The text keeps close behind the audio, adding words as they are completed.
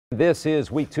This is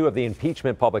week 2 of the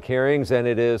impeachment public hearings, and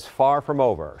it is far from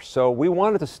over. So we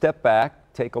wanted to step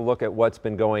back, take a look at what's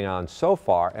been going on so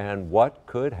far and what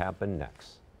could happen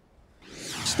next.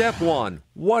 Step 1.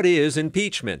 What is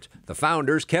impeachment? The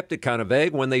founders kept it kind of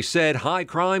vague when they said high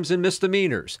crimes and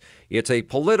misdemeanors. It's a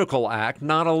political act,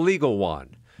 not a legal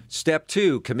one. Step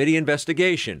 2, committee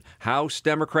investigation. House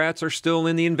Democrats are still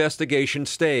in the investigation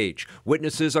stage.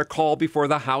 Witnesses are called before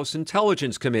the House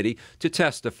Intelligence Committee to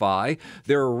testify.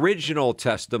 Their original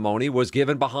testimony was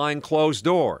given behind closed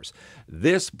doors.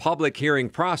 This public hearing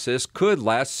process could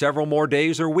last several more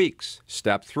days or weeks.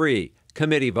 Step 3,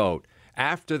 committee vote.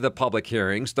 After the public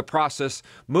hearings, the process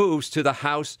moves to the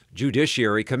House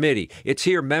Judiciary Committee. It's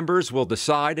here members will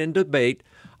decide and debate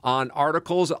on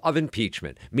articles of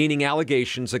impeachment, meaning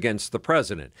allegations against the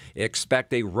president.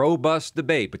 Expect a robust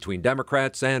debate between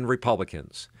Democrats and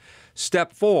Republicans.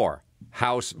 Step 4,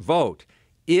 House vote.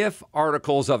 If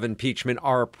articles of impeachment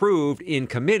are approved in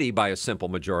committee by a simple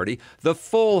majority, the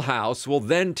full House will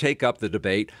then take up the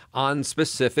debate on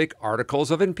specific articles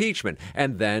of impeachment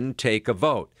and then take a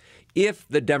vote. If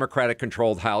the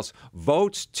Democratic-controlled House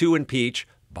votes to impeach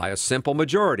by a simple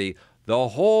majority, the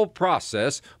whole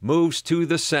process moves to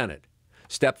the Senate.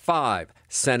 Step 5,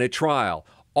 Senate trial.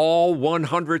 All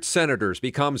 100 senators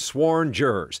become sworn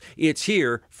jurors. It's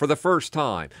here for the first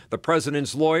time. The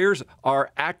president's lawyers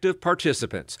are active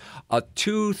participants. A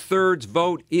 2/3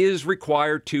 vote is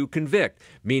required to convict,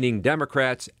 meaning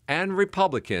Democrats and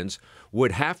Republicans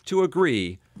would have to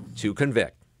agree to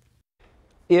convict.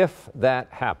 If that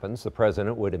happens, the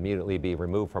president would immediately be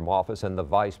removed from office and the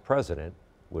vice president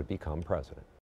would become president.